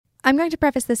I'm going to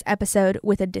preface this episode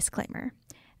with a disclaimer.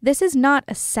 This is not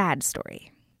a sad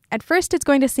story. At first, it's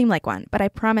going to seem like one, but I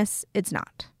promise it's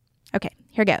not. Okay,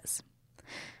 here goes.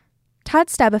 Todd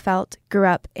Stabefelt grew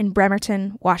up in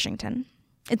Bremerton, Washington.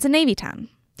 It's a Navy town.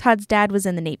 Todd's dad was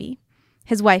in the Navy.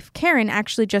 His wife, Karen,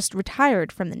 actually just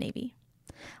retired from the Navy.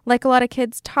 Like a lot of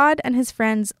kids, Todd and his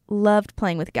friends loved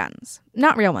playing with guns.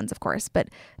 Not real ones, of course, but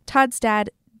Todd's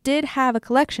dad did have a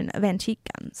collection of antique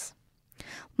guns.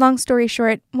 Long story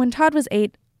short, when Todd was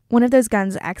 8, one of those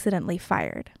guns accidentally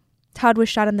fired. Todd was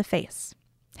shot in the face.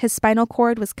 His spinal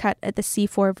cord was cut at the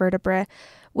C4 vertebra,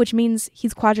 which means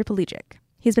he's quadriplegic.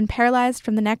 He's been paralyzed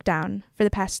from the neck down for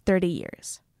the past 30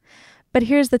 years. But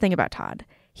here's the thing about Todd.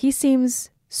 He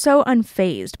seems so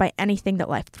unfazed by anything that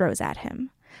life throws at him.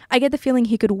 I get the feeling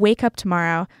he could wake up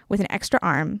tomorrow with an extra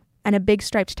arm and a big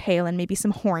striped tail and maybe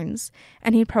some horns,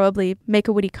 and he'd probably make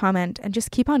a witty comment and just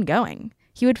keep on going.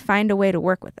 He would find a way to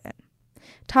work with it.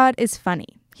 Todd is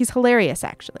funny. He's hilarious,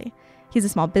 actually. He's a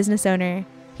small business owner.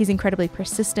 He's incredibly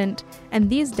persistent, and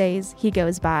these days he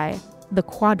goes by the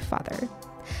Quadfather.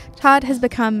 Todd has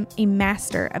become a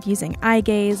master of using eye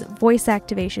gaze, voice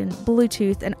activation,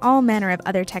 Bluetooth, and all manner of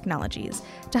other technologies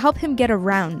to help him get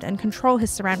around and control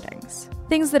his surroundings.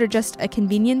 Things that are just a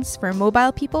convenience for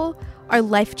mobile people are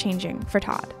life-changing for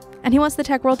Todd. And he wants the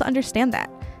tech world to understand that,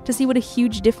 to see what a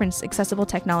huge difference accessible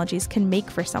technologies can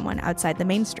make for someone outside the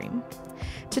mainstream.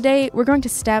 Today, we're going to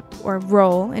step or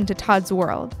roll into Todd's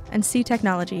world and see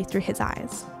technology through his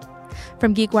eyes.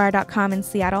 From GeekWire.com in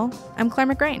Seattle, I'm Claire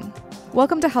McGrain.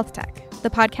 Welcome to Health Tech, the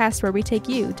podcast where we take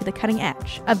you to the cutting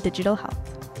edge of digital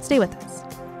health. Stay with us.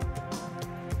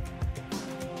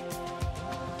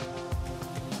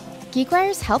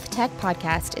 GeekWire's Health Tech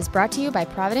podcast is brought to you by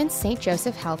Providence St.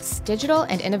 Joseph Health's Digital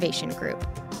and Innovation Group,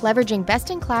 leveraging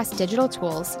best-in-class digital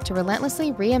tools to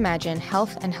relentlessly reimagine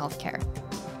health and healthcare.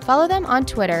 Follow them on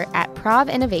Twitter at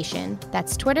ProvInnovation.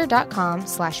 That's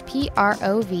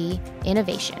twitter.com/PROV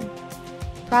Innovation.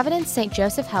 Providence St.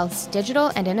 Joseph Health's Digital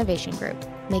and Innovation Group,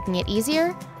 making it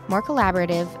easier, more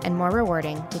collaborative, and more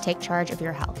rewarding to take charge of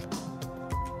your health.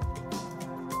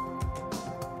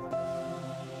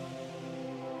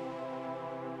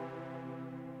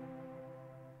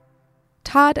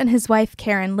 Todd and his wife,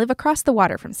 Karen, live across the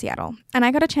water from Seattle, and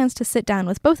I got a chance to sit down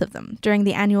with both of them during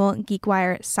the annual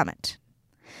GeekWire Summit.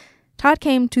 Todd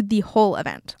came to the whole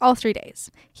event, all 3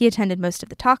 days. He attended most of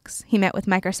the talks, he met with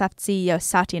Microsoft CEO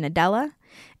Satya Nadella,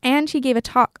 and he gave a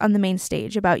talk on the main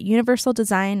stage about universal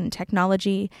design and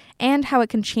technology and how it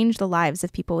can change the lives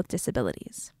of people with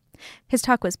disabilities. His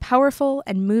talk was powerful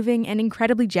and moving and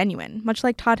incredibly genuine, much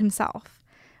like Todd himself.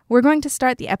 We're going to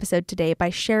start the episode today by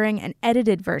sharing an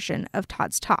edited version of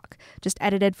Todd's talk, just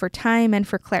edited for time and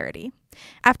for clarity.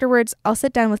 Afterwards, I'll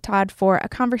sit down with Todd for a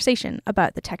conversation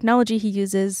about the technology he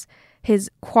uses,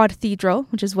 his Quadthedral,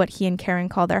 which is what he and Karen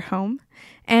call their home,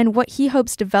 and what he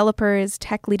hopes developers,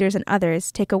 tech leaders, and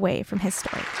others take away from his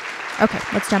story. Okay,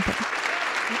 let's jump in.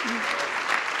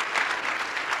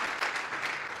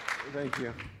 Thank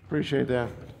you. Appreciate that.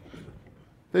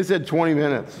 They said 20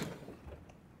 minutes.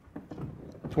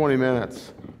 20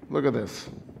 minutes. Look at this.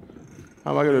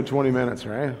 How am I going to do 20 minutes,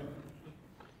 right?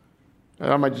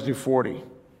 I might just do 40.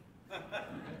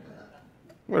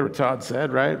 Whatever Todd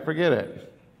said, right? Forget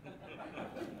it.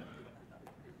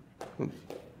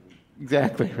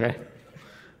 Exactly, right?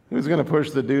 Who's going to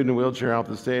push the dude in the wheelchair off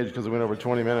the stage because it went over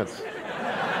 20 minutes?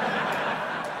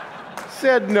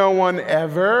 Said no one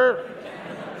ever.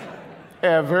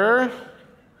 Ever.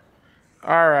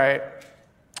 All right.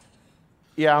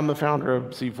 Yeah, I'm the founder of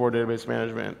C4 Database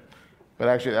Management, but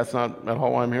actually that's not at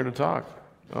all why I'm here to talk.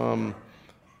 And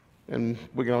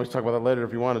we can always talk about that later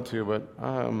if you wanted to, but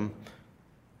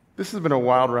this has been a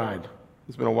wild ride.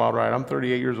 It's been a wild ride. I'm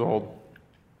 38 years old.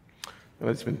 And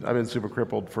I've been super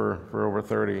crippled for over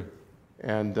 30.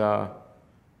 And I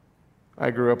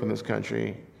grew up in this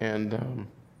country, and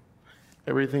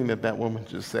everything that woman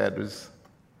just said was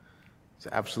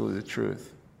absolutely the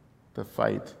truth. The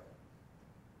fight.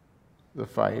 Whew.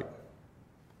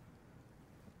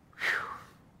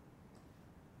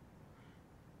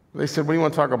 They said, what do you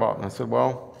want to talk about? And I said,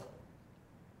 well,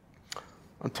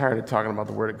 I'm tired of talking about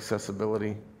the word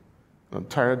accessibility. I'm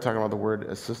tired of talking about the word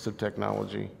assistive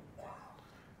technology.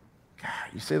 God,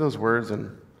 you say those words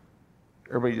and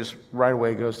everybody just right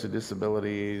away goes to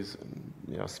disabilities, and,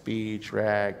 speech,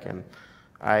 rec, and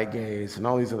eye gaze, and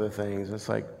all these other things. And it's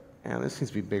like, man, this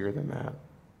needs to be bigger than that.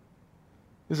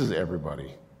 This is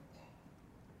everybody.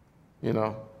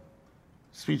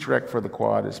 Speech rec for the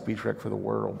quad is speech rec for the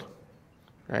world,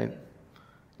 right?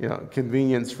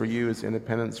 Convenience for you is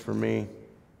independence for me.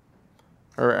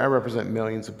 Or I represent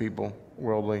millions of people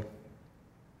worldly.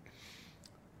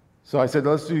 So I said,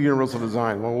 let's do universal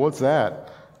design. Well, what's that?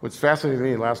 What's fascinating to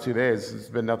me in the last 2 days has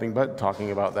been nothing but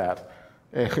talking about that.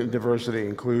 Diversity,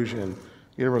 inclusion,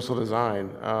 universal design.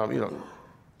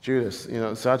 Judas,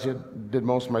 Satya did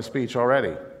most of my speech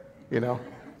already, I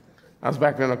was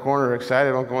back there in the corner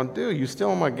excited. I'm going, dude, you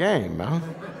still in my game, man.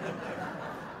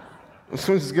 As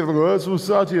soon as he's going to go, that's what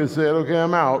Satya said. Okay,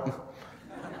 I'm out.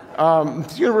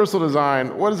 Universal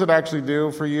design, what does it actually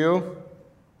do for you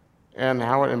and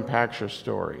how it impacts your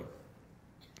story?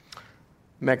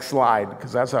 Next slide,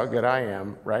 because that's how good I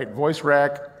am, right? Voice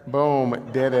rec, boom,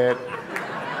 did it.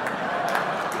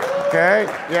 Okay,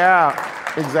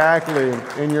 yeah, exactly.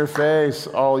 In your face,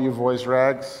 all you voice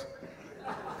recs.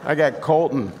 I got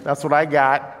Colton, that's what I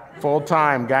got, full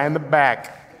time, guy in the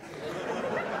back.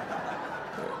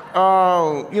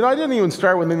 I didn't even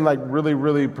start with anything like really,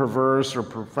 really perverse or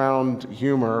profound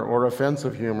humor or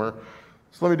offensive humor.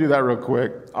 So let me do that real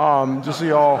quick, just so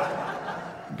y'all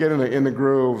get in the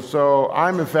groove. So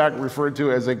I'm in fact referred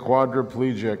to as a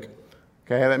quadriplegic.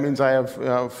 Okay, that means I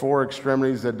have 4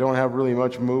 extremities that don't have really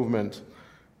much movement.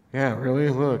 Yeah, really?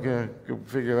 Look, yeah, go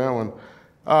figure that one.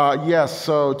 Yes,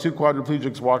 so 2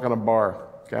 quadriplegics walk on a bar.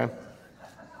 Okay.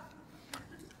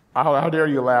 How dare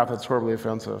you laugh? That's horribly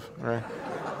offensive, right?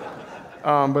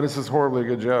 But it's just horribly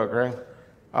good joke, right?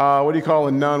 What do you call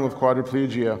a nun with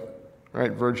quadriplegia?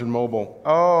 Right, Virgin Mobile.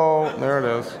 Oh, there it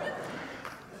is.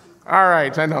 All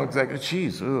right, I know exactly.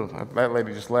 Jeez, that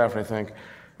lady just laughed, I think.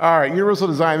 All right, universal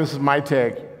design, this is my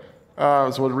take.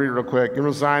 So we'll read it real quick.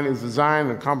 Universal design is design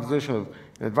and composition of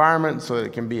an environment so that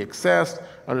it can be accessed,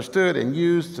 understood, and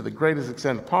used to the greatest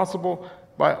extent possible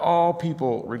by all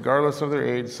people, regardless of their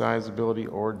age, size, ability,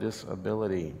 or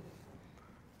disability.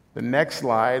 The next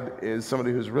slide is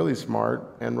somebody who's really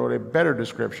smart and wrote a better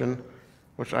description,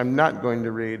 which I'm not going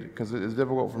to read because it is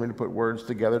difficult for me to put words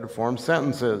together to form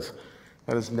sentences.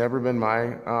 That has never been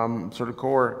my sort of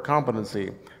core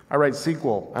competency. I write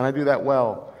SQL, and I do that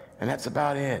well, and that's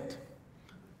about it.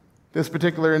 This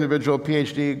particular individual,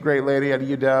 PhD, great lady at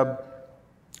UW,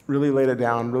 really laid it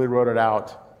down, really wrote it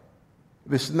out.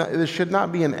 This should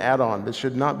not be an add-on. This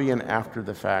should not be an after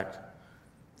the fact.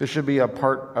 This should be a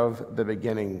part of the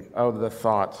beginning, of the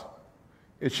thought.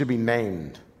 It should be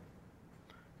named.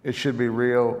 It should be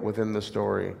real within the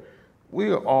story.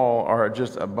 We all are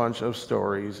just a bunch of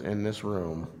stories in this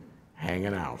room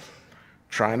hanging out,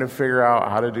 trying to figure out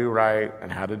how to do right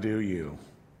and how to do you.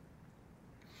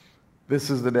 This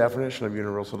is the definition of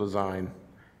universal design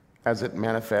as it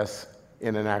manifests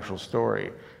in an actual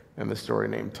story, and the story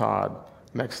named Todd.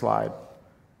 Next slide.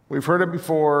 We've heard it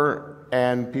before,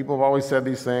 and people have always said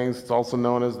these things. It's also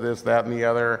known as this, that, and the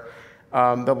other.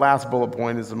 The last bullet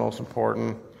point is the most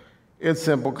important. It's a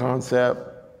simple concept,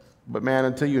 but man,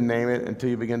 until you name it, until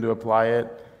you begin to apply it,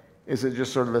 is it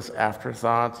just sort of this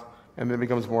afterthought, and then it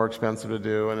becomes more expensive to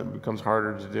do, and it becomes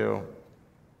harder to do.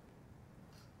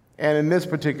 And in this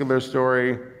particular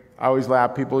story, I always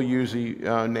laugh, people usually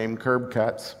name curb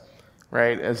cuts,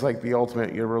 right, as like the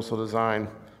ultimate universal design.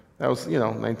 That was,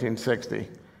 1960.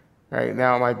 Right,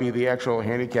 now it might be the actual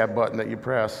handicap button that you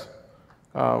press.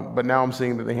 But now I'm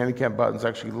seeing that the handicap button's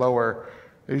actually lower.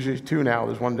 There's usually 2 now.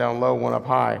 There's one down low, one up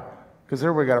high. Because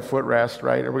everybody got a footrest,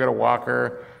 right? Everybody got a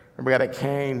walker. Everybody got a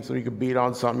cane so you could beat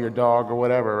on something, your dog or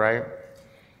whatever, right?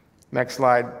 Next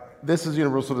slide. This is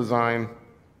universal design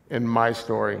in my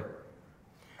story.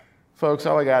 Folks,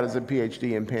 all I got is a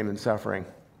PhD in pain and suffering.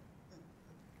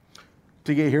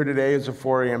 To get here today is a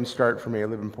 4 a.m. start for me. I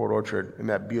live in Port Orchard in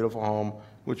that beautiful home,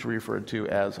 which we refer to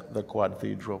as the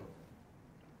Quadthedral.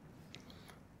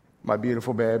 My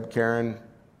beautiful babe, Karen,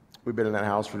 we've been in that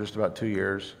house for just about 2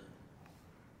 years.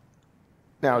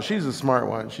 Now, she's a smart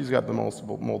one. She's got the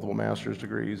multiple master's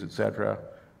degrees, etc.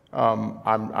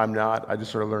 I'm not. I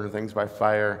just sort of learned things by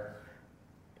fire.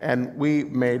 And we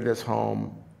made this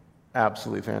home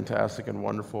absolutely fantastic and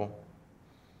wonderful.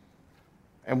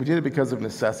 And we did it because of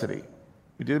necessity.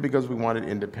 We did it because we wanted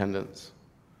independence.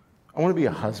 I want to be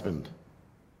a husband.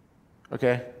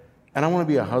 Okay? And I want to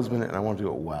be a husband, and I want to do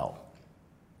it well.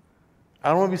 I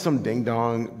don't want to be some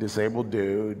ding-dong disabled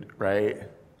dude, right?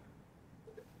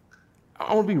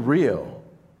 I want to be real.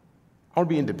 I want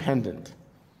to be independent.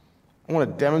 I want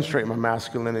to demonstrate my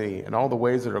masculinity in all the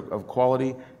ways that are of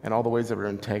quality and all the ways that are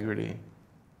integrity.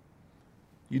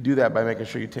 You do that by making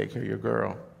sure you take care of your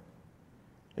girl.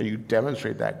 And you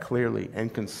demonstrate that clearly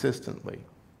and consistently.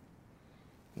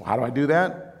 Well, how do I do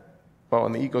that? Well,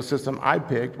 in the ecosystem I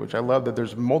picked, which I love that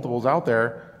there's multiples out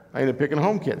there, I ended up picking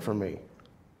HomeKit for me.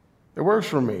 It works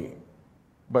for me.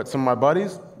 But some of my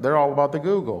buddies, they're all about the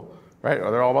Google, right?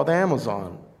 Or they're all about the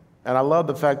Amazon. And I love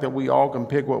the fact that we all can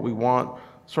pick what we want,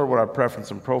 sort of what our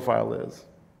preference and profile is.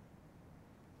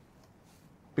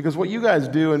 Because what you guys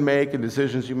do and make and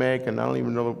decisions you make, and I don't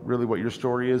even know really what your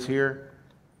story is here,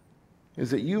 is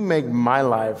that you make my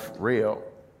life real.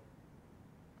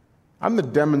 I'm the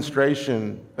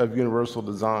demonstration of universal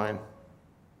design.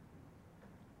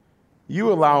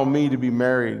 You allow me to be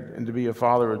married and to be a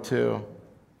father of two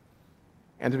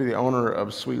and to be the owner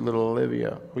of sweet little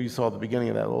Olivia, who you saw at the beginning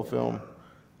of that little film,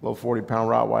 a little 40-pound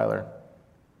Rottweiler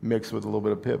mixed with a little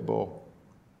bit of pit bull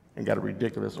and got a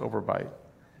ridiculous overbite.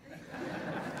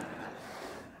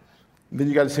 Then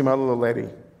you got to see my little lady,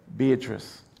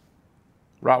 Beatrice,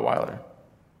 Rottweiler.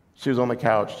 She was on the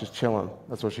couch just chilling.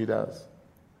 That's what she does.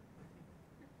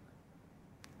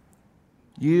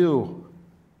 You.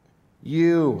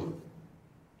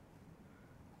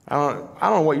 I don't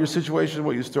know what your situation,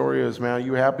 what your story is, man.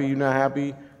 You happy, you not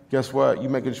happy? Guess what? You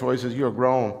making choices. You're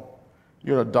grown.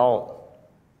 You're an adult.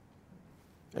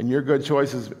 And your good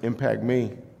choices impact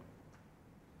me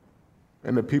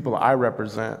and the people I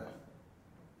represent.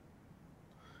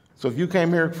 So if you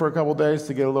came here for a couple days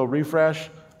to get a little refresh,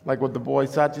 like what the boy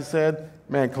Sachi said,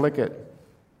 man, click it.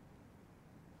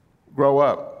 Grow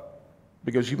up,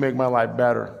 because you make my life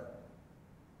better.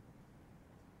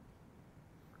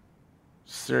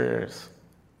 Serious.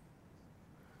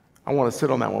 I want to sit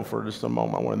on that one for just a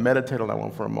moment. I want to meditate on that one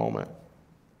for a moment.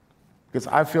 Because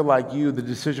I feel like you, the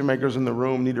decision makers in the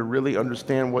room, need to really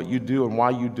understand what you do and why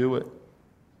you do it.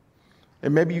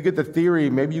 And maybe you get the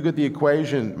theory, maybe you get the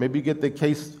equation, maybe you get the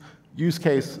use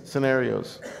case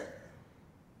scenarios.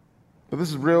 But this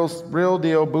is real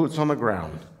deal, boots on the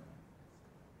ground.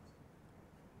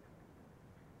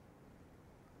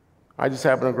 I just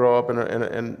happened to grow up in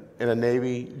a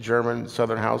Navy, German,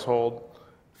 Southern household.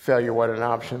 Failure wasn't an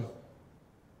option.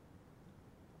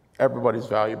 Everybody's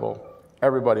valuable.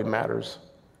 Everybody matters.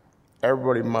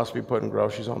 Everybody must be putting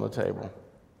groceries on the table.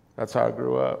 That's how I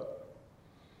grew up.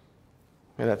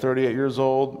 And at 38 years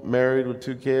old, married with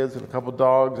 2 kids and a couple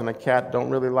dogs and a cat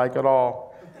don't really like at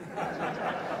all.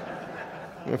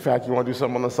 In fact, you want to do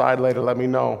something on the side later, let me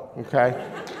know, okay?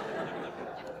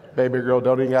 Baby girl,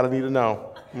 don't even need to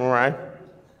know. All right?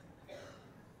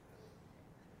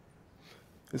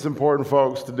 It's important,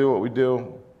 folks, to do what we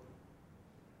do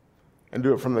and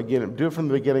do it from the beginning. Do it from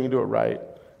the beginning and do it right.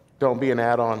 Don't be an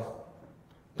add-on.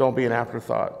 Don't be an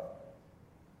afterthought.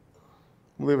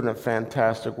 We live in a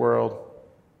fantastic world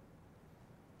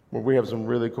where we have some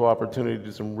really cool opportunity to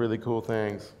do some really cool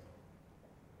things.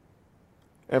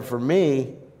 And for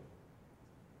me,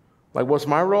 like, what's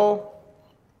my role?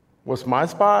 What's my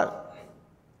spot?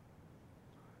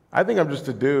 I think I'm just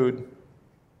a dude,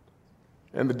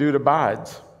 and the dude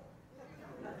abides,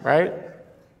 right?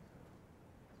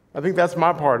 I think that's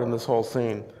my part in this whole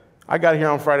scene. I got here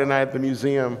on Friday night at the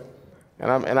museum,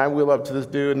 and I wheel up to this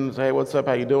dude and say, hey, what's up,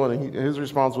 how you doing? And his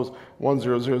response was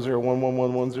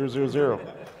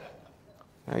 10001111000.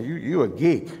 Man, you a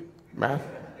geek, man.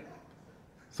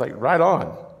 It's like, right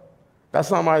on. That's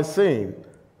not my scene.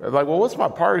 They're like, well, what's my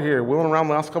part here, wheeling around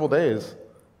the last couple days?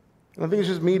 And I think it's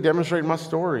just me demonstrating my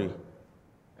story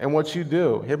and what you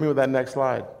do. Hit me with that next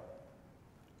slide.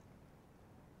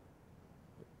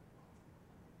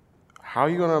 How are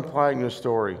you going to apply it in your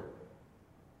story?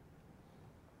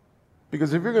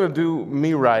 Because if you're going to do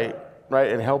me right,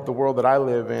 and help the world that I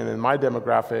live in and my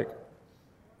demographic,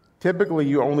 typically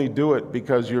you only do it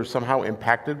because you're somehow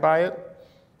impacted by it,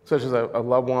 such as a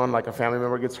loved one, like a family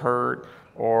member gets hurt,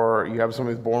 or you have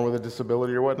somebody who's born with a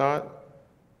disability or whatnot.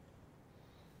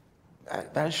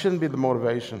 That shouldn't be the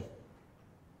motivation.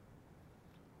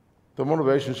 The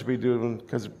motivation should be doing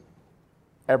because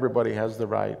everybody has the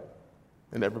right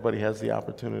and everybody has the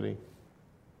opportunity.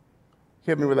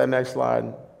 Hit me with that next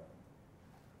slide.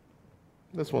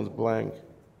 This one's blank.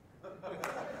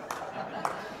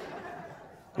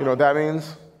 You know what that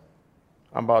means?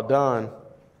 I'm about done.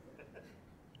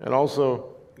 And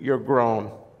also, you're grown.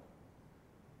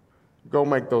 Go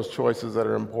make those choices that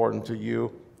are important to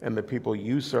you and the people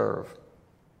you serve.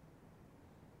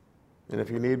 And if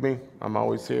you need me, I'm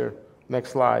always here.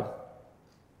 Next slide.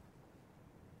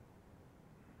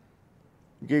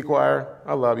 Geek Wire,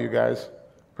 I love you guys.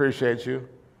 Appreciate you.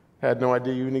 Had no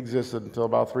idea you even existed until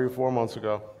about 3 or 4 months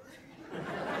ago.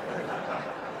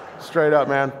 Straight up,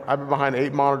 man. I've been behind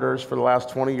 8 monitors for the last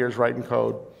 20 years writing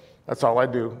code. That's all I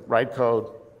do, write code.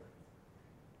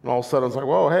 And all of a sudden, it's like,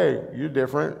 whoa, hey, you're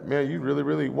different. Man, you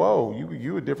really, whoa,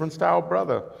 you a different style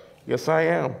brother. Yes, I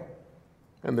am.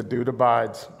 And the dude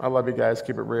abides. I love you guys.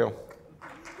 Keep it real.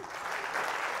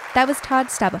 That was Todd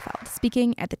Stabefeld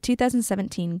speaking at the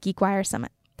 2017 GeekWire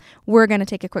Summit. We're going to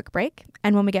take a quick break,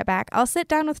 and when we get back, I'll sit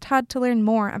down with Todd to learn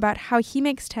more about how he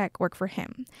makes tech work for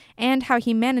him and how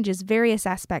he manages various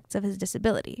aspects of his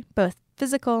disability, both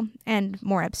physical and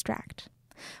more abstract.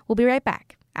 We'll be right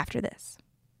back after this.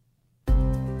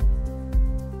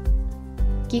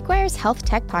 GeekWire's Health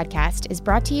Tech Podcast is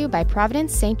brought to you by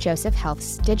Providence St. Joseph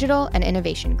Health's Digital and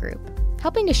Innovation Group,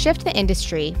 helping to shift the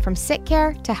industry from sick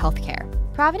care to healthcare.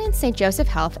 Providence St. Joseph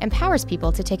Health empowers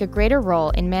people to take a greater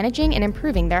role in managing and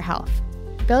improving their health.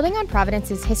 Building on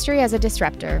Providence's history as a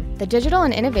disruptor, the Digital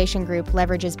and Innovation Group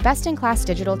leverages best-in-class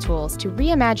digital tools to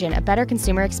reimagine a better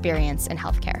consumer experience in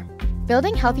healthcare.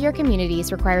 Building healthier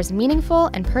communities requires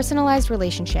meaningful and personalized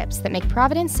relationships that make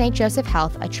Providence St. Joseph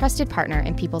Health a trusted partner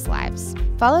in people's lives.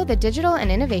 Follow the Digital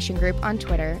and Innovation Group on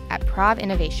Twitter at Prov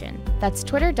Innovation. That's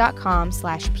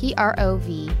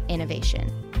twitter.com/PROV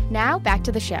Innovation. Now back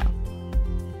to the show.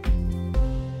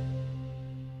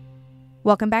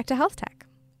 Welcome back to Health Tech.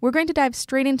 We're going to dive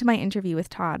straight into my interview with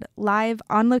Todd, live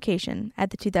on location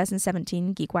at the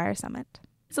 2017 GeekWire Summit.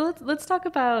 So let's talk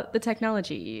about the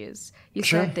technology you use. You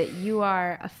Sure. said that you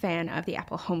are a fan of the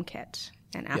Apple HomeKit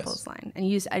and Apple's line, and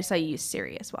I saw you use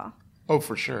Siri as well. Oh,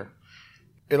 for sure.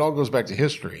 It all goes back to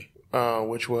history,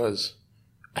 which was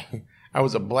I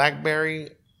was a BlackBerry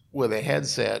with a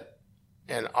headset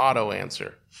and auto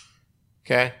answer.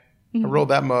 Okay? I rode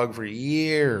that mug for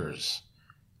years.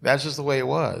 That's just the way it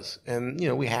was. And,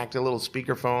 we hacked a little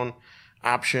speakerphone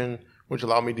option, which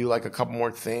allowed me to do like a couple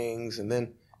more things. And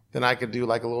then I could do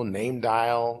like a little name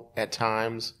dial at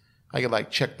times. I could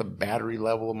like check the battery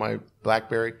level of my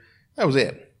BlackBerry. That was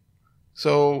it.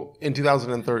 So in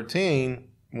 2013,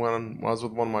 when I was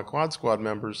with one of my Quad Squad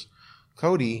members,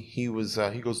 Cody, he goes,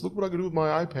 look what I can do with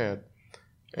my iPad.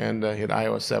 And he had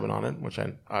iOS 7 on it, which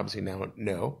I obviously now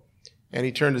know. And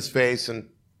he turned his face and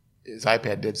his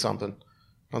iPad did something.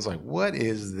 I was like, what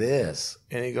is this?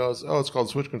 And he goes, oh, it's called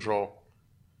Switch Control.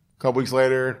 A couple weeks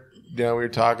later, we were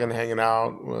talking, hanging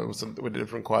out with a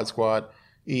different Quad Squad,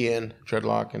 Ian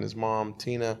Treadlock and his mom,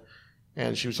 Tina.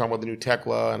 And she was talking about the new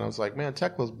Tekla. And I was like, man,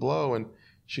 Tekla's blow. And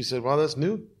she said, well, this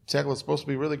new Tekla's supposed to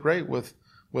be really great with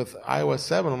iOS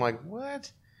 7. I'm like,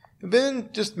 what? And then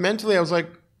just mentally, I was like,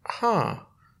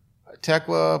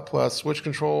 Tekla plus Switch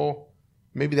Control,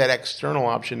 maybe that external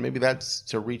option, maybe that's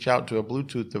to reach out to a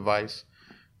Bluetooth device.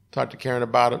 Talked to Karen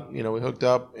about it. We hooked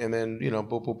up and then,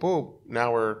 boop, boop, boop.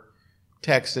 Now we're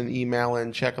texting,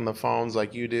 emailing, checking the phones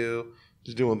like you do,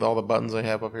 just doing with all the buttons I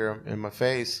have up here in my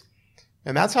face.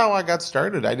 And that's how I got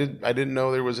started. I didn't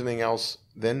know there was anything else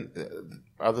then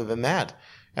other than that.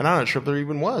 And I'm not sure if there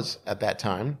even was at that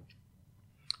time.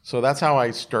 So that's how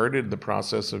I started the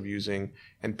process of using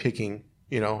and picking,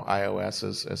 iOS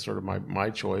as sort of my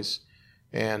choice.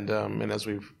 And as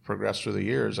we've progressed through the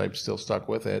years, I've still stuck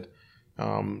with it.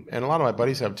 And a lot of my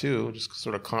buddies have too, just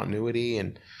sort of continuity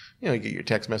and, you get your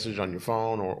text message on your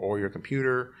phone or your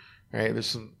computer, right?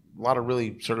 There's a lot of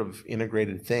really sort of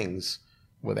integrated things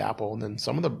with Apple. And then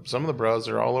some of the bros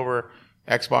are all over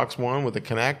Xbox One with the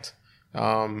Kinect,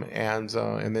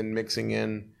 and then mixing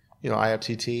in,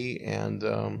 IFTT and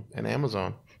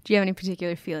Amazon. Do you have any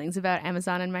particular feelings about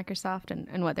Amazon and Microsoft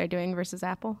and what they're doing versus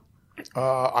Apple?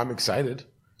 I'm excited,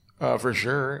 for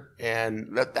sure.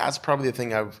 And that's probably the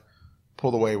thing I've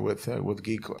pulled away with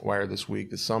GeekWire this week.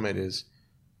 The summit is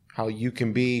how you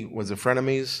can be, was it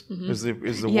frenemies? Is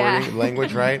the wording,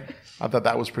 language, right? I thought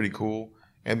that was pretty cool.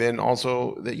 And then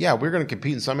also that, we're going to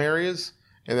compete in some areas,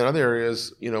 and then other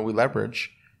areas, we leverage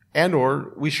and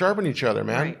or we sharpen each other,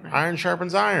 man. Right. Iron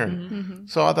sharpens iron.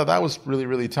 So I thought that was really,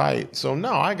 really tight. So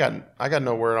no, I got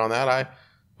no word on that.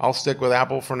 I'll stick with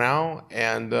Apple for now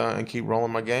and keep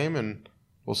rolling my game, and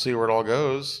we'll see where it all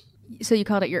goes. So you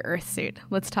called it your Earth suit.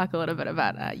 Let's talk a little bit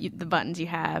about the buttons you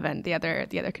have and the other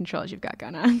controls you've got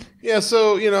going on. Yeah,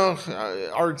 so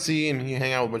artsy, and you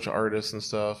hang out with a bunch of artists and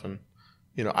stuff, and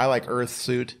I like Earth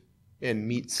suit and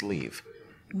meat sleeve,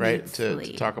 right?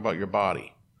 To talk about your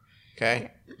body.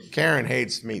 Okay, Karen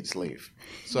hates meat sleeve,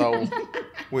 so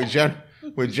we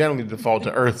generally default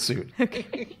to Earth suit.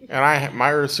 Okay. And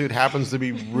my Earth suit happens to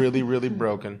be really, really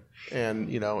broken,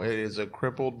 and it is a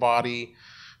crippled body.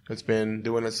 It's been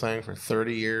doing its thing for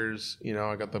 30 years.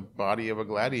 I got the body of a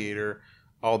gladiator,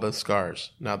 all the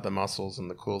scars, not the muscles and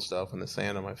the cool stuff and the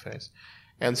sand on my face.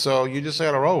 And so you just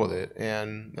got to roll with it.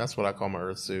 And that's what I call my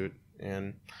Earth suit.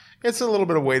 And it's a little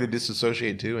bit of a way to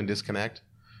disassociate too and disconnect.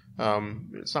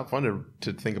 It's not fun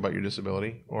to think about your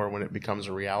disability or when it becomes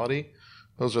a reality.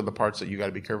 Those are the parts that you got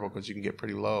to be careful because you can get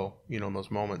pretty low, in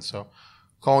those moments. So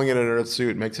calling it an Earth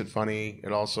suit makes it funny.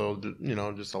 It also,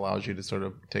 just allows you to sort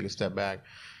of take a step back.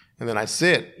 And then I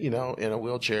sit, in a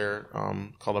wheelchair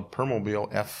called a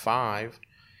Permobil F5,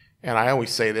 And I always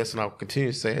say this, and I'll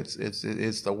continue to say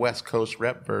it's the West Coast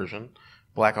rep version,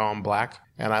 black on black,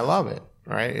 and I love it.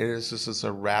 Right? It is just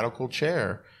a radical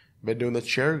chair. Been doing the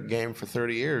chair game for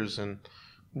 30 years, and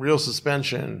real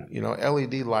suspension,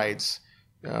 LED lights,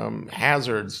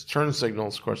 hazards, turn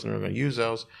signals. Of course, I'm never going to use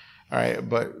those. All right,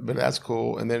 but that's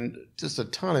cool. And then just a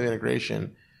ton of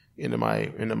integration into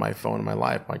my phone in my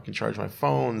life. I can charge my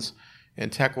phones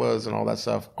and Teklas and all that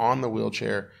stuff on the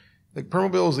wheelchair. Like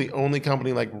Permobil is the only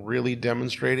company like really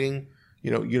demonstrating,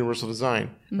 universal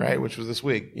design, right? Which was this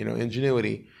week,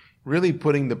 ingenuity, really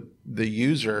putting the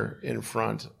user in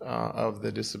front of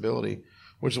the disability,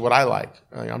 which is what I like.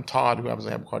 I'm Todd, who happens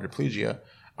to have quadriplegia.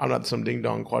 I'm not some ding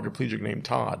dong quadriplegic named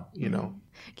Todd,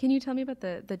 Can you tell me about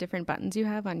the different buttons you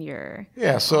have on your?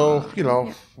 Yeah. So,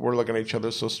 we're looking at each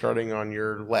other. So starting on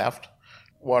your left,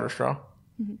 water straw.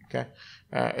 Okay.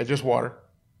 It's just water.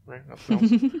 Right? Nothing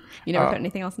else. You never put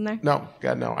anything else in there? No,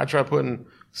 God, no. I tried putting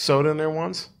soda in there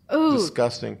once. Ooh.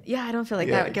 Disgusting. Yeah, I don't feel like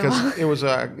that would go well. Because it was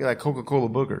like Coca-Cola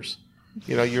boogers.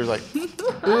 You're like,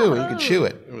 ooh, you could chew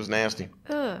it. It was nasty.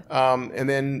 And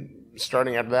then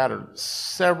starting after that are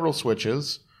several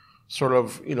switches, sort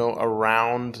of,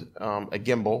 around a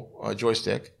gimbal, a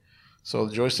joystick. So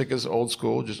the joystick is old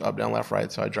school, just up, down, left,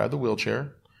 right. So I drive the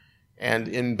wheelchair. And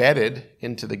embedded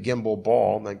into the gimbal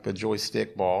ball, like the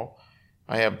joystick ball,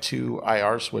 I have 2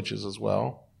 IR switches as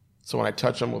well. So when I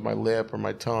touch them with my lip or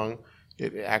my tongue,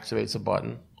 it activates a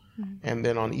button. And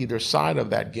then on either side of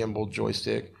that gimbal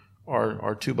joystick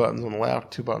are 2 buttons on the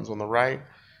left, 2 buttons on the right.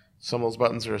 Some of those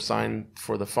buttons are assigned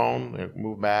for the phone, like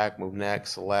move back, move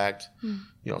next, select,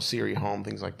 Siri home,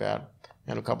 things like that.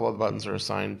 And a couple of buttons are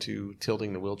assigned to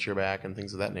tilting the wheelchair back and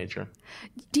things of that nature.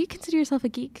 Do you consider yourself a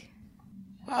geek?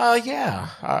 Yeah.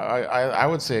 I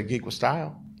would say a geek with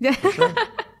style. Yeah. For sure.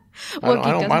 Well,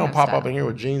 I don't pop up in here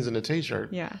with jeans and a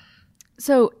t-shirt. Yeah.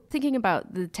 So thinking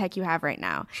about the tech you have right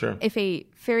now, sure. If a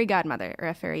fairy godmother or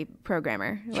a fairy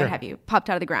programmer, sure. what have you, popped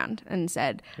out of the ground and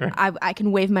said, sure. I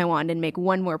can wave my wand and make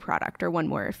one more product or one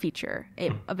more feature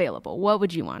available, what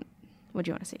would you want? What do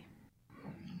you want to see?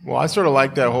 Well, I sort of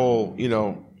like that whole,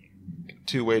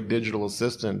 two-way digital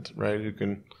assistant, right, who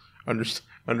can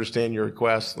understand your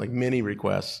requests, like mini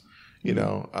requests, get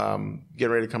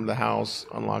ready to come to the house,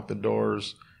 unlock the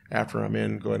doors. After I'm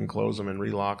in, go ahead and close them and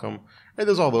relock them. Right,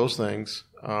 there's all those things.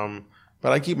 But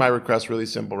I keep my requests really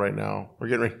simple right now. We're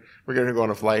getting ready to go on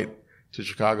a flight to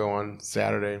Chicago on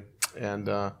Saturday. And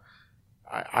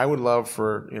I would love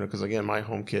for, because again, my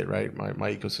HomeKit, right,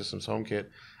 my ecosystem's HomeKit,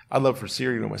 I'd love for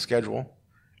Siri to know my schedule.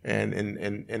 And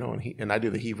I do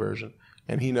the he version.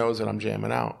 And he knows that I'm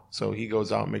jamming out. So he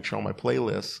goes out and makes sure all my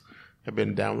playlists have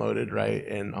been downloaded, right,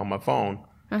 and on my phone.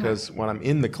 Because when I'm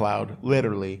in the cloud,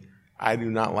 literally, I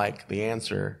do not like the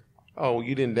answer, oh,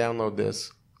 you didn't download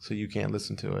this, so you can't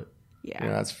listen to it.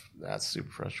 Yeah. That's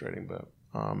super frustrating, but...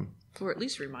 or at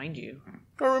least remind you.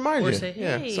 Or remind you. Or say,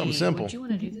 hey, something simple. would you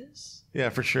want to do this? Yeah,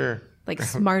 for sure. Like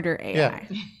smarter AI.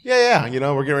 Yeah.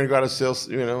 We're getting ready to go out of sales,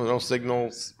 no signal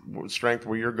strength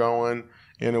where you're going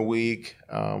in a week.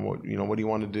 What do you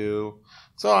want to do?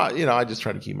 So, I just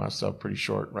try to keep myself pretty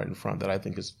short right in front that I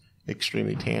think is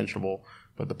extremely tangible.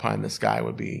 But the pie in the sky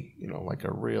would be, like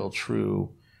a real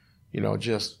true,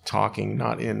 just talking,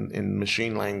 not in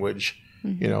machine language,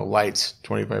 lights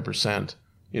 25%,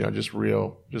 just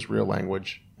real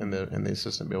language, and the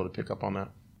assistant be able to pick up on that.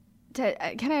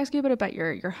 Can I ask you a bit about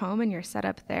your home and your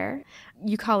setup there?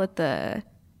 You call it the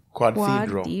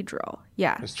Quadthedral.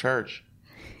 Yeah. It's church.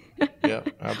 Yeah,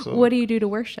 absolutely. What do you do to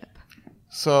worship?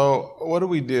 So what do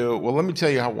we do? Well, let me tell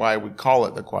you why we call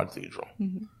it the Quadthedral.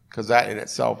 Because that in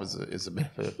itself is a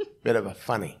bit of a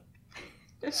funny.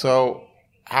 So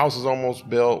house is almost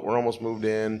built. We're almost moved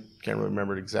in. Can't really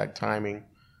remember the exact timing.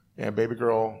 And baby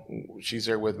girl, she's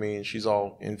there with me, and she's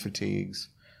all in fatigues.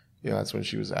 That's when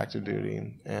she was active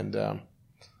duty. And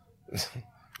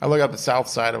I look out the south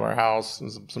side of our house,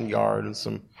 and some yard and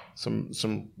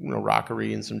some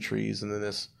rockery and some trees. And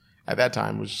then at that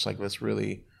time, it was just like this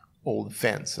really old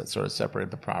fence that sort of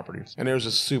separated the properties. And there was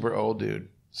this super old dude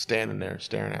standing there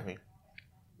staring at me.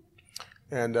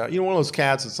 And, one of those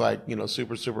cats that's like,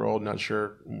 super, super old, not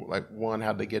sure, like, 1,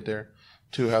 how'd they get there?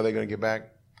 2, how are they going to get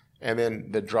back? And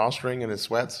then the drawstring in his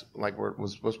sweats, like,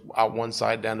 was out one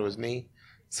side down to his knee.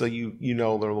 So you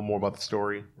know a little more about the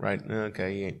story, right?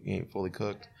 Okay, he ain't fully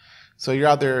cooked. So you're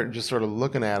out there just sort of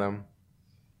looking at him,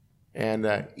 and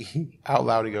out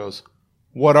loud he goes,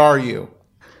 "What are you?"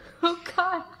 Oh,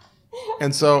 God.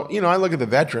 And so, I look at the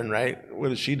veteran, right? What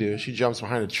does she do? She jumps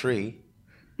behind a tree.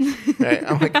 Right?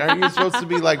 I'm like, aren't you supposed to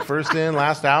be like first in,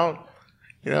 last out?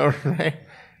 Right?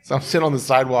 So I'm sitting on the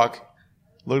sidewalk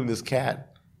looking at this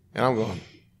cat, and I'm going,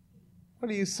 What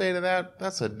do you say to that?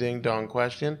 That's a ding-dong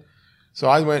question. So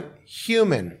I went,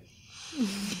 human.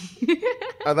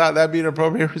 I thought that'd be an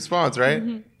appropriate response, right?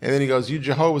 And then he goes, you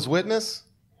Jehovah's Witness?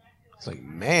 It's like,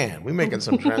 man, we're making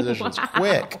some transitions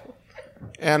quick.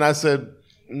 And I said,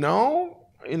 no,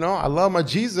 I love my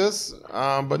Jesus,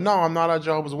 but no, I'm not a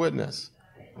Jehovah's Witness.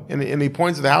 And he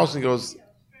points at the house and he goes,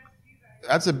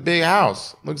 that's a big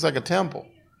house. Looks like a temple.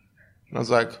 And I was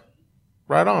like,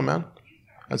 right on, man.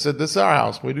 I said, this is our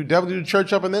house. We definitely do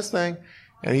church up in this thing.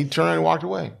 And he turned around and walked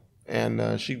away.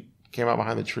 And she came out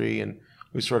behind the tree and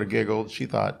we sort of giggled. She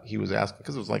thought he was asking,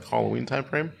 because it was like Halloween time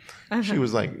frame. She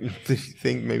was like, do you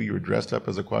think maybe you were dressed up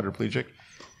as a quadriplegic?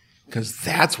 Because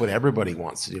that's what everybody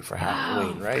wants to do for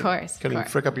Halloween, right? Of course. You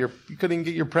couldn't even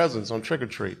get your presents on trick or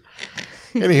treat.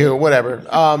 Anywho, whatever.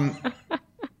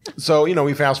 So,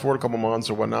 we fast forward a couple months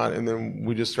or whatnot, and then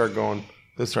we just start going,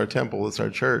 this is our temple, this is our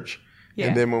church. Yeah.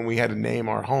 And then when we had to name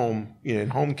our home, in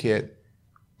HomeKit,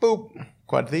 boop,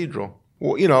 Quadthedral.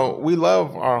 Well, we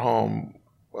love our home.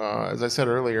 As I said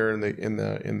earlier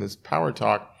in this power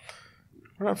talk,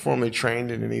 we're not formally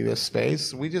trained in any of this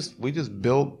space. We just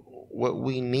built what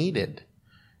we needed,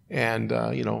 and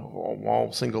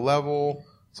all single level.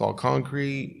 It's all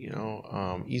concrete.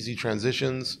 Easy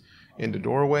transitions into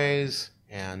doorways,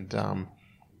 and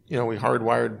we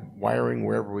hardwired wiring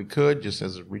wherever we could, just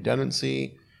as a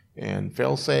redundancy and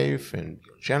fail safe and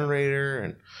generator,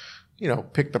 and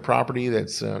pick the property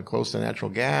that's close to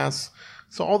natural gas.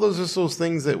 So all those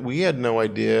things that we had no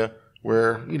idea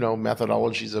were,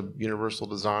 methodologies of universal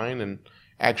design and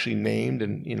actually named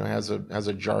and, has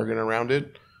a jargon around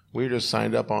it. We just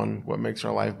signed up on what makes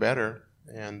our life better.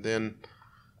 And then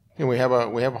we have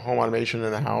a home automation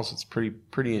in the house. It's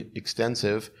pretty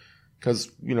extensive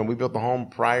because, we built the home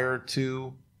prior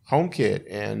to HomeKit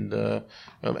and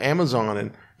Amazon,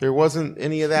 and there wasn't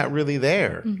any of that really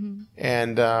there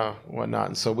and whatnot.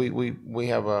 And so we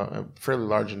have a fairly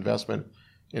large investment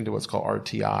into what's called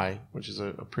RTI, which is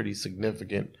a pretty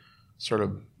significant sort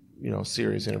of,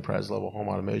 serious enterprise level home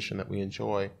automation that we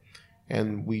enjoy.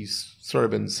 And we sort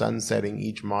of been sunsetting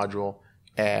each module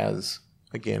as,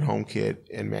 again, HomeKit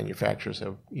and manufacturers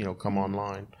have, come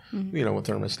online, with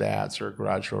thermostats or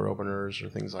garage door openers or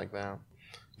things like that.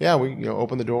 Yeah, we,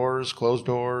 open the doors, close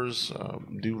doors,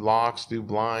 do locks, do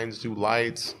blinds, do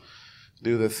lights,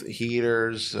 do the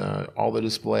heaters, all the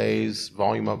displays,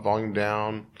 volume up, volume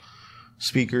down,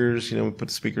 speakers. We put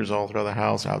speakers all throughout the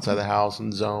house, outside the house,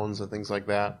 and zones and things like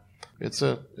that. It's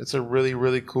a really,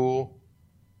 really cool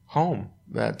home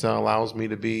that allows me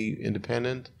to be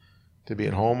independent, to be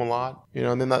at home a lot.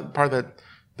 And then that part that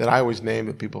I always name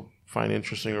that people find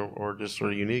interesting or just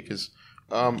sort of unique is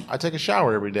I take a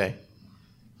shower every day.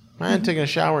 I hadn't taken a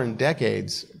shower in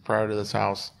decades prior to this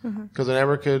house because I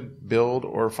never could build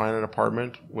or find an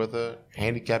apartment with a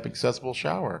handicap accessible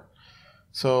shower.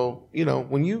 So,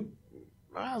 when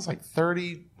I was like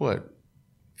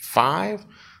 35,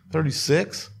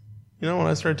 36, when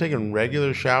I started taking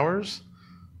regular showers,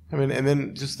 and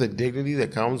then just the dignity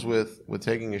that comes with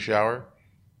taking a shower,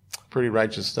 pretty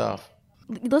righteous stuff.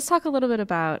 Let's talk a little bit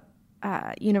about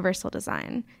universal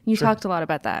design. You talked a lot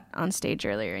about that on stage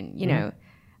earlier, and,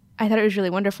 I thought it was really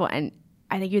wonderful, and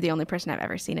I think you're the only person I've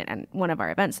ever seen it at one of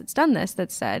our events that's done this,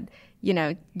 that said,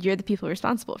 you're the people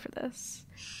responsible for this.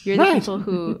 You're the people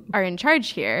who are in charge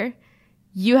here.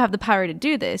 You have the power to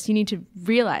do this. You need to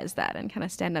realize that and kind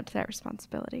of stand up to that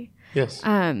responsibility. Yes.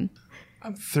 I'm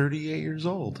 38 years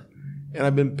old, and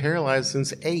I've been paralyzed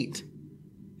since 8.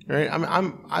 Right?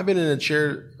 I've been in a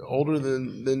chair older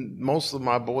than most of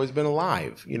my boys been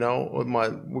alive. With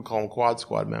we call them quad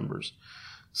squad members.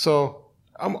 So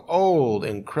I'm old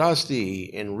and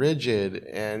crusty and rigid,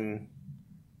 and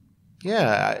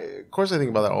of course I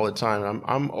think about that all the time.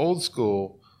 I'm old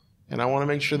school, and I want to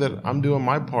make sure that I'm doing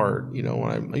my part.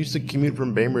 When I used to commute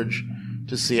from Bainbridge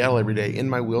to Seattle every day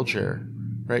in my wheelchair,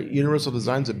 right? Universal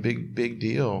design's a big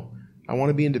deal. I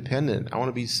want to be independent. I want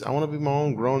to be my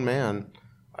own grown man.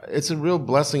 It's a real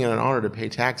blessing and an honor to pay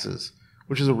taxes,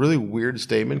 which is a really weird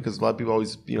statement because a lot of people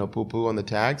always poo-poo on the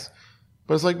tax.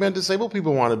 But it's like, man, disabled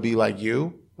people want to be like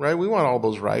you, right? We want all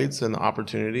those rights and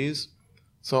opportunities.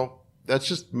 So that's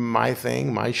just my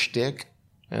thing, my shtick,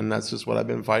 and that's just what I've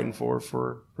been fighting for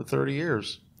 30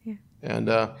 years. Yeah. And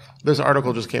this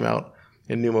article just came out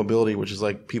in New Mobility, which is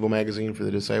like People Magazine for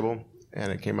the disabled,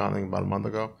 and it came out I think about a month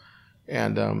ago.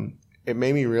 And it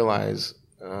made me realize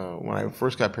when I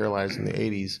first got paralyzed in the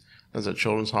 80s, I was at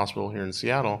Children's Hospital here in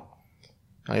Seattle.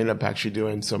 I ended up actually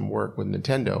doing some work with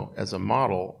Nintendo as a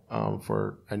model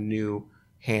for a new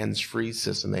hands-free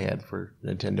system they had for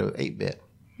Nintendo 8-bit.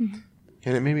 Mm-hmm.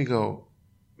 And it made me go,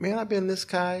 man, I've been this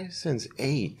guy since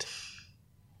 8.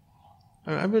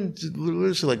 I've been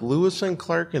literally like Lewis and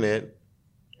Clark in it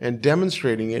and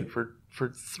demonstrating it for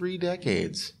 3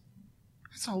 decades.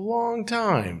 It's a long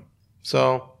time.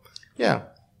 So, yeah.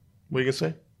 What are you going to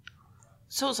say?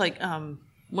 So it's like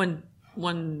when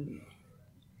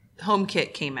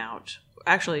HomeKit came out.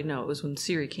 Actually, no, it was when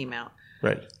Siri came out.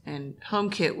 Right. And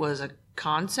HomeKit was a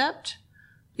concept.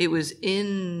 It was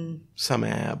in some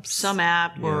app,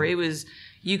 or it was,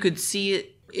 you could see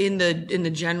it in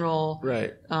the general.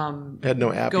 Right. Had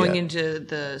no app going yet. into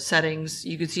the settings.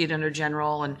 You could see it under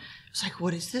general, and it's like,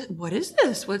 what is this? What is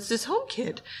this? What's this HomeKit?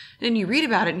 And then you read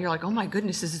about it, and you're like, oh my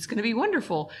goodness, this is going to be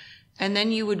wonderful. And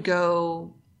then you would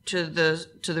go to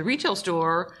the retail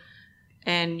store,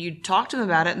 and you'd talk to them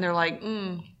about it, and they're like,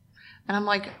 And I'm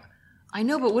like, I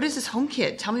know, but what is this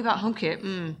HomeKit? Tell me about HomeKit.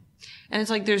 And it's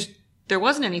like there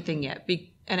wasn't anything yet,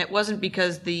 and it wasn't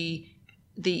because the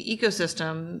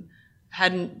ecosystem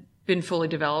hadn't been fully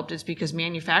developed. It's because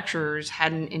manufacturers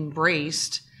hadn't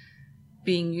embraced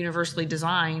being universally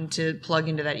designed to plug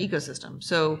into that ecosystem.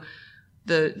 So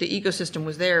the ecosystem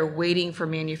was there waiting for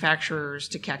manufacturers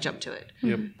to catch up to it.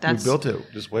 Yep. We built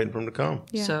it, just waiting for them to come.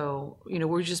 Yeah. So,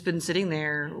 we've just been sitting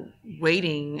there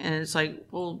waiting, and it's like,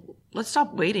 well, let's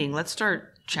stop waiting. Let's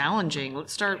start challenging.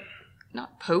 Let's start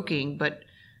not poking, but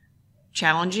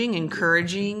challenging,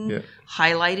 encouraging,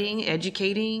 highlighting,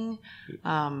 educating.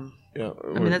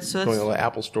 That's going to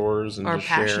Apple stores and our just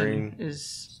passion sharing.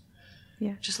 is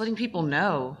just letting people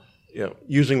know. Yeah,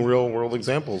 using real world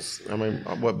examples. I mean,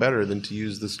 what better than to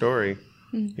use the story?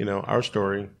 Our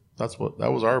story. That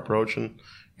was our approach, and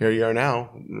here you are now.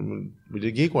 We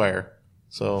did GeekWire,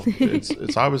 so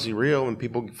it's obviously real, and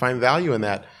people find value in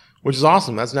that, which is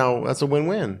awesome. That's a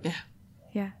win-win.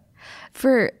 Yeah.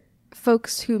 For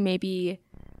folks who maybe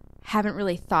haven't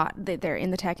really thought that they're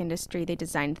in the tech industry, they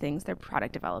design things, they're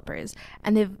product developers,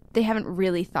 and they haven't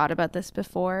really thought about this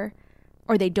before,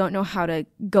 or they don't know how to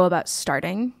go about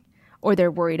starting, or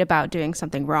they're worried about doing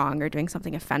something wrong or doing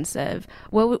something offensive.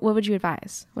 What would you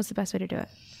advise? What's the best way to do it?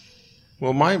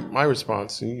 Well, my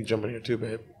response, and you can jump in here too,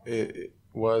 babe, it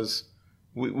was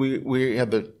we had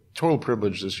the total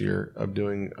privilege this year of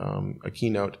doing a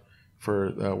keynote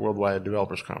for the Worldwide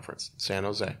Developers Conference in San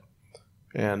Jose.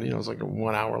 And, it was like a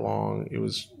 1 hour long. It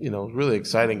was, really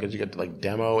exciting because you get to like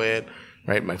demo it,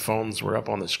 right? My phones were up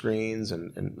on the screens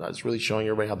and I was really showing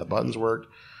everybody how the buttons worked,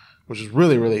 which was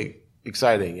really, really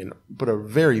exciting and put a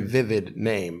very vivid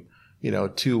name,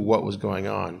 to what was going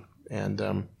on. And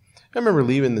I remember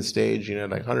leaving the stage, like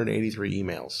 183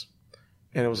 emails.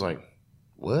 And it was like,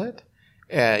 what?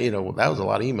 That was a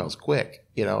lot of emails quick,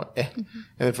 And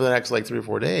then for the next like 3 or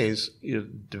 4 days,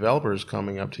 developers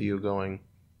coming up to you going,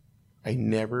 I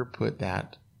never put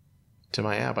that to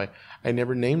my app. I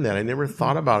never named that. I never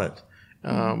thought about it.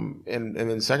 And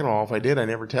then second of all, if I did, I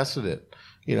never tested it,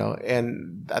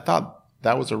 and I thought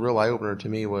that was a real eye opener to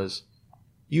me was,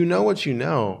 what you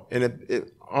know.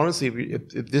 And honestly,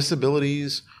 if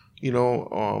disabilities,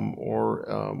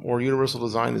 or universal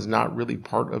design is not really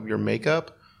part of your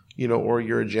makeup, or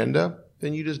your agenda,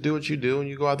 then you just do what you do and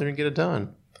you go out there and get it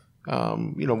done.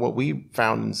 What we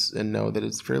found and know that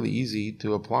it's fairly easy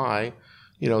to apply,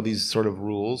 these sort of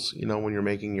rules, when you're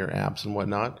making your apps and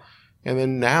whatnot. And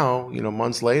then now,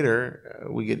 months later,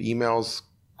 we get emails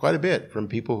quite a bit from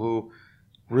people who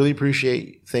really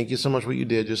appreciate, thank you so much what you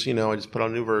did. Just, I just put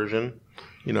on a new version,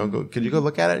 could you go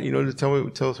look at it, to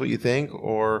tell us what you think,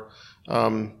 or,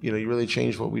 you really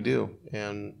changed what we do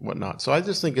and whatnot. So I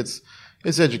just think it's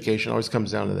education. Always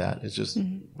comes down to that. It's just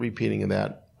repeating of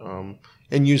that.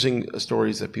 And using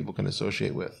stories that people can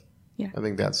associate with. Yeah. I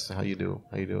think that's how you do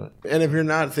it. And if you're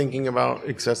not thinking about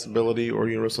accessibility or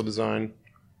universal design,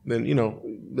 then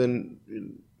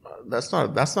that's not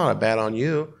a bad on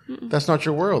you. Mm-mm. That's not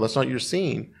your world. That's not your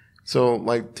scene. So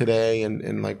like today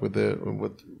and like with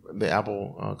the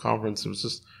Apple conference, it was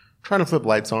just trying to flip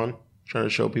lights on, trying to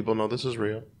show people, no, this is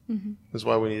real. Mm-hmm. This is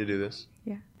why we need to do this.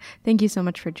 Yeah. Thank you so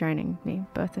much for joining me,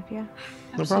 both of you.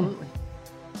 No problem.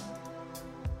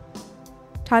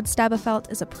 Todd Stabafelt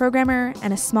is a programmer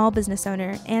and a small business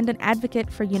owner and an advocate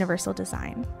for universal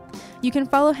design. You can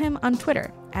follow him on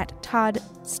Twitter at Todd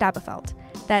Stabafelt.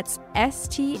 That's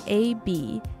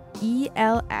STABELFELDT.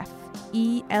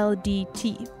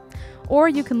 Or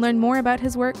you can learn more about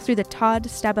his work through the Todd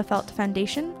Stabafelt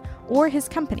Foundation or his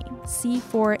company,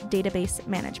 C4 Database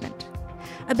Management.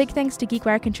 A big thanks to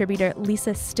GeekWire contributor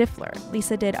Lisa Stifler.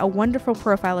 Lisa did a wonderful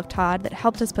profile of Todd that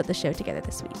helped us put the show together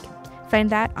this week. Find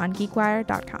that on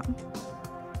geekwire.com.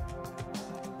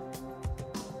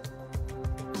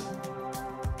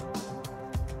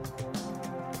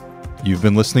 You've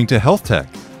been listening to Health Tech,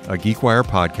 a GeekWire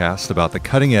podcast about the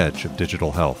cutting edge of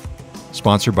digital health.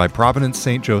 Sponsored by Providence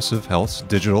St. Joseph Health's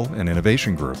Digital and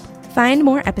Innovation Group. Find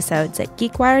more episodes at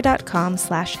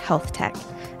geekwire.com/healthtech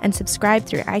and subscribe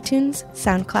through iTunes,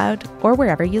 SoundCloud, or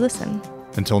wherever you listen.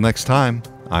 Until next time,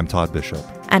 I'm Todd Bishop.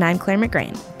 And I'm Claire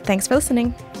McGrain. Thanks for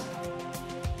listening.